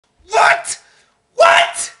What?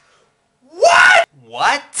 What? What?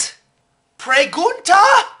 What?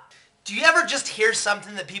 Pregunta? Do you ever just hear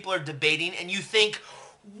something that people are debating and you think,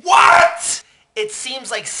 what? It seems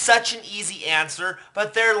like such an easy answer,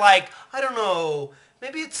 but they're like, I don't know,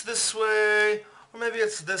 maybe it's this way, or maybe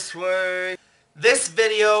it's this way. This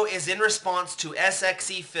video is in response to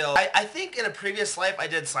SXEPHIL. I think in a previous life I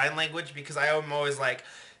did sign language because I am always like,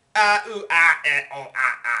 ah, ooh, ah, eh, oh,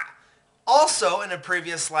 ah, ah. Also, in a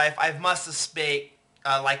previous life, I must have spake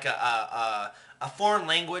like a foreign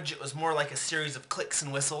language. It was more like a series of clicks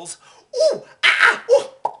and whistles. Ooh, ah, ooh.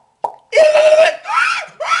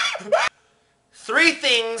 3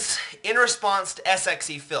 things in response to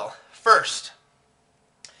SXEPHIL. First,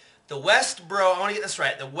 the West Borough, I want to get this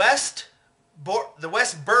right, the West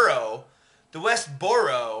Borough,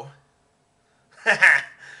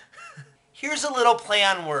 here's a little play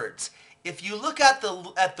on words. If you look at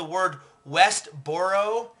the word West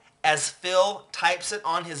Borough as Phil types it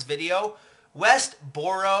on his video, West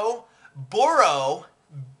Borough,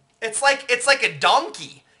 it's like a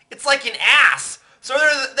donkey. It's like an ass. So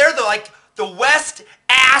they're the West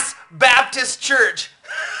Ass Baptist Church.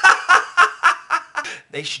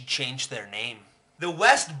 They should change their name. The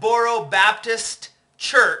West Borough Baptist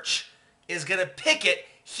Church is going to picket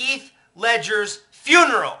Heath Ledger's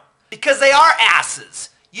funeral because they are asses.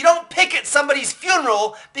 You don't picket somebody's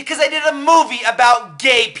funeral because they did a movie about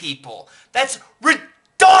gay people. That's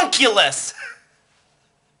redonkulous.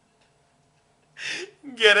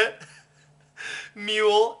 Get it?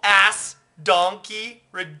 Mule, ass, donkey,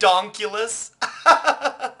 redonkulous.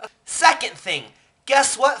 Second thing,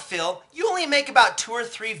 guess what, Phil? You only make about 2 or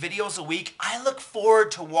 3 videos a week. I look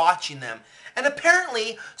forward to watching them. And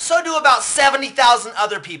apparently, so do about 70,000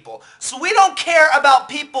 other people. So we don't care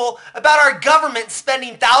about our government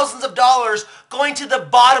spending thousands of dollars going to the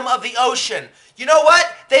bottom of the ocean. You know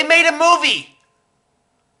what? They made a movie.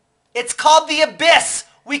 It's called The Abyss.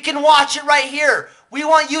 We can watch it right here. We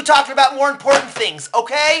want you talking about more important things,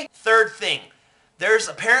 okay? Third thing. There's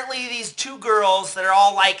apparently these 2 girls that are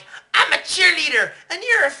all like, I'm a cheerleader, and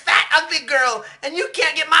you're a fat, ugly girl, and you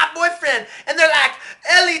can't get my boyfriend. And they're like,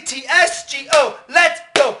 L-E-T-S-G-O, let's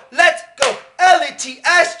go,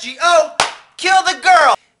 L-E-T-S-G-O, kill the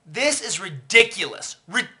girl. This is ridiculous.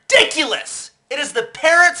 Ridiculous. It is the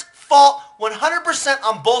parents' fault 100%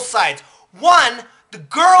 on both sides. One, the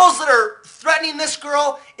girls that are threatening this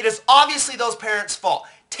girl, it is obviously those parents' fault.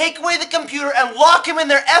 Take away the computer and lock them in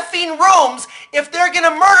their effing rooms if they're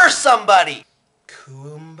gonna murder somebody.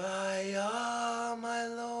 Kumbaya, my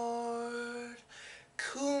lord.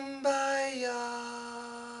 Kumbaya.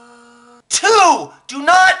 2, do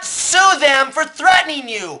not sue them for threatening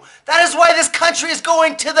you. That is why this country is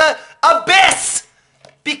going to the abyss.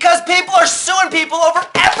 Because people are suing people over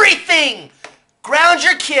everything. Ground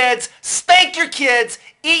your kids, spank your kids,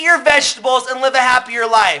 eat your vegetables, and live a happier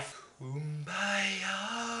life.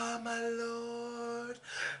 Kumbaya, my lord.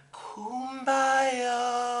 Kumbaya.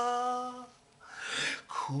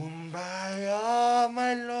 Kumbaya,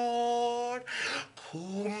 my lord.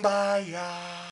 Kumbaya.